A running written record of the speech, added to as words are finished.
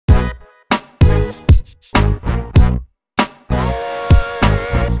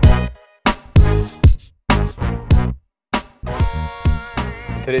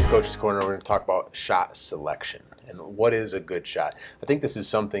today's Coach's Corner, we're going to talk about shot selection and what is a good shot. I think this is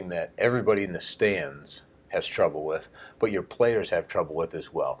something that everybody in the stands has trouble with, but your players have trouble with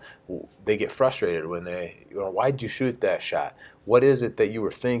as well. They get frustrated when why'd you shoot that shot? What is it that you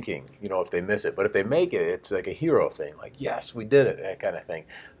were thinking, if they miss it? But if they make it, it's like a hero thing, like, yes, we did it, that kind of thing.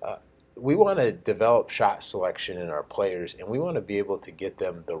 We want to develop shot selection in our players, and we want to be able to get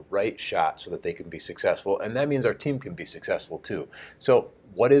them the right shot so that they can be successful, and that means our team can be successful too. So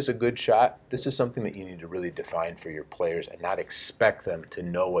what is a good shot? This is something that you need to really define for your players and not expect them to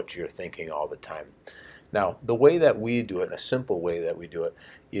know what you're thinking all the time. Now, the way that we do it, a simple way that we do it,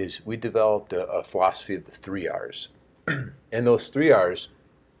 is we developed a philosophy of the 3 R's. And those 3 R's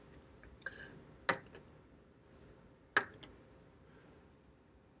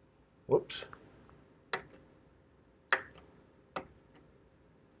whoops.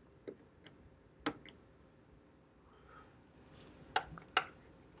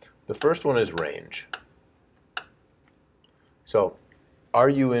 The first one is range. So, are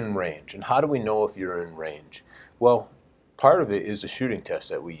you in range? And how do we know if you're in range? Well, part of it is the shooting test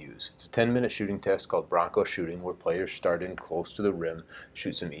that we use. It's a 10-minute shooting test called Bronco shooting, where players start in close to the rim,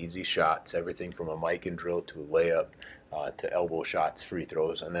 shoot some easy shots, everything from a mic and drill to a layup, to elbow shots, free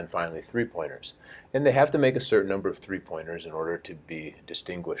throws, and then finally three-pointers. And they have to make a certain number of three-pointers in order to be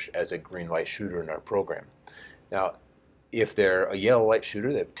distinguished as a green light shooter in our program. Now, if they're a yellow light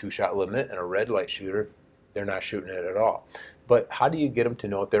shooter, they have a 2-shot limit, and a red light shooter, they're not shooting it at all. But how do you get them to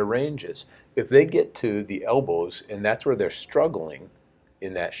know what their range is? If they get to the elbows and that's where they're struggling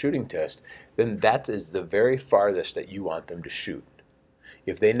in that shooting test, then that is the very farthest that you want them to shoot.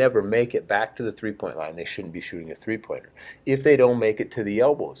 If they never make it back to the three-point line, they shouldn't be shooting a three-pointer. If they don't make it to the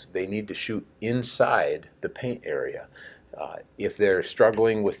elbows, they need to shoot inside the paint area. If they're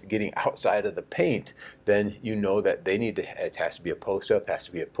struggling with getting outside of the paint, then you know that it has to be a post-up, has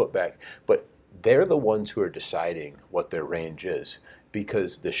to be a putback. But they're the ones who are deciding what their range is,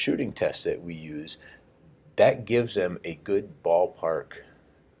 because the shooting test that we use, that gives them a good ballpark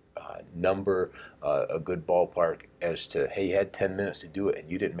number, a good ballpark as to, hey, you had 10 minutes to do it and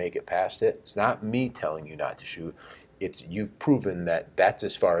you didn't make it past it. It's not me telling you not to shoot. It's you've proven that that's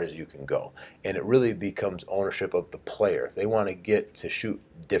as far as you can go. And it really becomes ownership of the player. If they want to get to shoot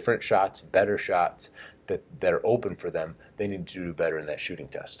different shots, better shots that are open for them, they need to do better in that shooting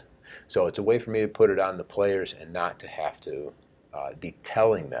test. So it's a way for me to put it on the players and not to have to be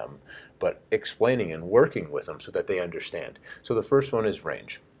telling them, but explaining and working with them so that they understand. So the first one is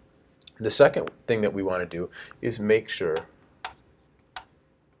range. The second thing that we want to do is make sure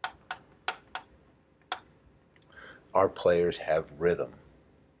our players have rhythm.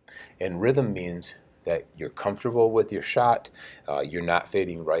 And rhythm means that you're comfortable with your shot, you're not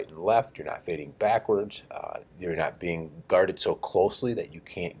fading right and left, you're not fading backwards, you're not being guarded so closely that you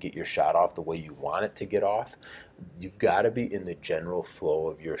can't get your shot off the way you want it to get off. You've got to be in the general flow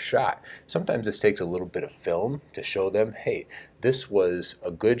of your shot. Sometimes this takes a little bit of film to show them, hey, this was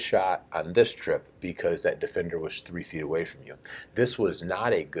a good shot on this trip because that defender was 3 feet away from you. This was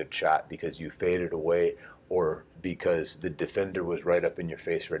not a good shot because you faded away or because the defender was right up in your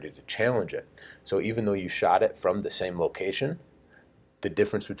face ready to challenge it. So even though you shot it from the same location, the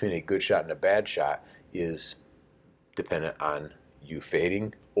difference between a good shot and a bad shot is dependent on you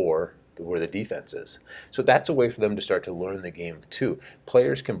fading or where the defense is. So that's a way for them to start to learn the game too.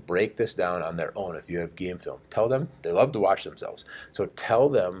 Players can break this down on their own if you have game film. Tell them, they love to watch themselves. So tell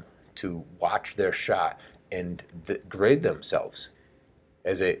them to watch their shot and grade themselves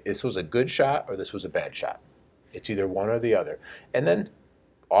as this was a good shot or this was a bad shot. It's either one or the other. And then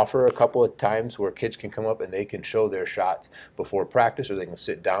offer a couple of times where kids can come up and they can show their shots before practice, or they can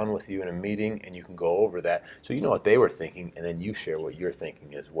sit down with you in a meeting and you can go over that so you know what they were thinking and then you share what you're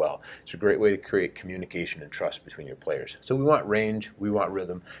thinking as well. It's a great way to create communication and trust between your players. So we want range, we want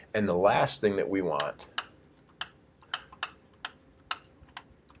rhythm, and the last thing that we want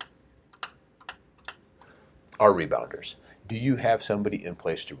are rebounders. Do you have somebody in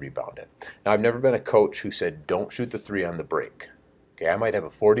place to rebound it? Now, I've never been a coach who said, don't shoot the 3 on the break. Okay, I might have a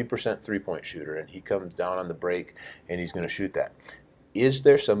 40% three-point shooter, and he comes down on the break, and he's going to shoot that. Is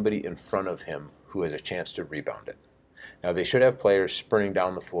there somebody in front of him who has a chance to rebound it? Now, they should have players sprinting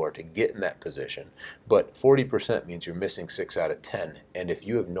down the floor to get in that position, but 40% means you're missing 6 out of 10, and if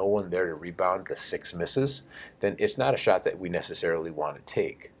you have no one there to rebound the 6 misses, then it's not a shot that we necessarily want to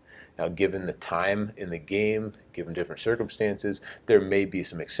take. Now, given the time in the game, given different circumstances, there may be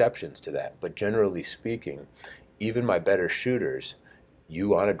some exceptions to that. But generally speaking, even my better shooters, you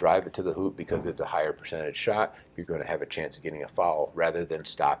want to drive it to the hoop because it's a higher percentage shot. You're going to have a chance of getting a foul rather than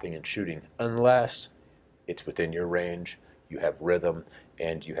stopping and shooting unless it's within your range, you have rhythm,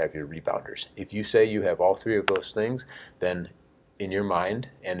 and you have your rebounders. If you say you have all three of those things, then in your mind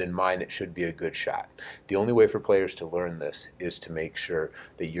and in mine, it should be a good shot. The only way for players to learn this is to make sure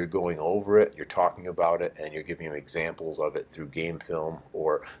that you're going over it, you're talking about it, and you're giving them examples of it through game film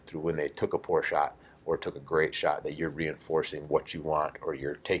or through when they took a poor shot or took a great shot, that you're reinforcing what you want or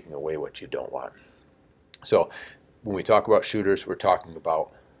you're taking away what you don't want. So when we talk about shooters, we're talking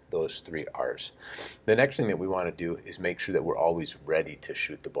about those 3 R's. The next thing that we want to do is make sure that we're always ready to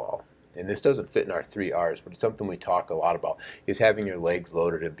shoot the ball. And this doesn't fit in our 3 R's, but it's something we talk a lot about, is having your legs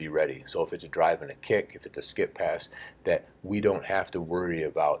loaded and be ready. So if it's a drive and a kick, if it's a skip pass, that we don't have to worry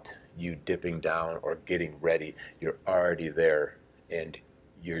about you dipping down or getting ready. You're already there, and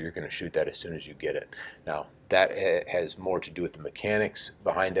you're going to shoot that as soon as you get it. Now, that has more to do with the mechanics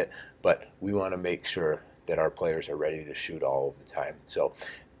behind it, but we want to make sure that our players are ready to shoot all of the time. So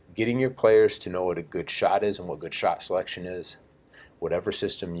getting your players to know what a good shot is and what good shot selection is. Whatever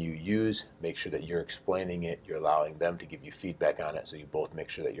system you use, make sure that you're explaining it, you're allowing them to give you feedback on it, so you both make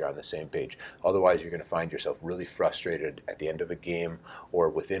sure that you're on the same page. Otherwise, you're going to find yourself really frustrated at the end of a game or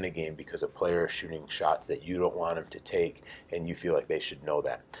within a game because a player is shooting shots that you don't want them to take, and you feel like they should know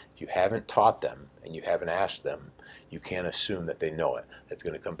that. If you haven't taught them and you haven't asked them, you can't assume that they know it. It's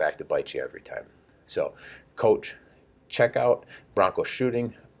going to come back to bite you every time. So, coach, check out Bronco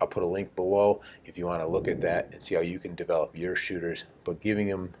Shooting. I'll put a link below if you want to look at that and see how you can develop your shooters, but giving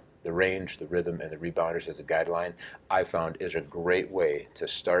them the range, the rhythm, and the rebounders as a guideline, I found is a great way to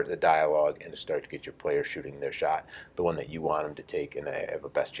start the dialogue and to start to get your players shooting their shot, the one that you want them to take and that have a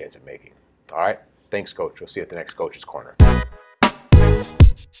best chance of making. All right, thanks, Coach. We'll see you at the next Coach's Corner.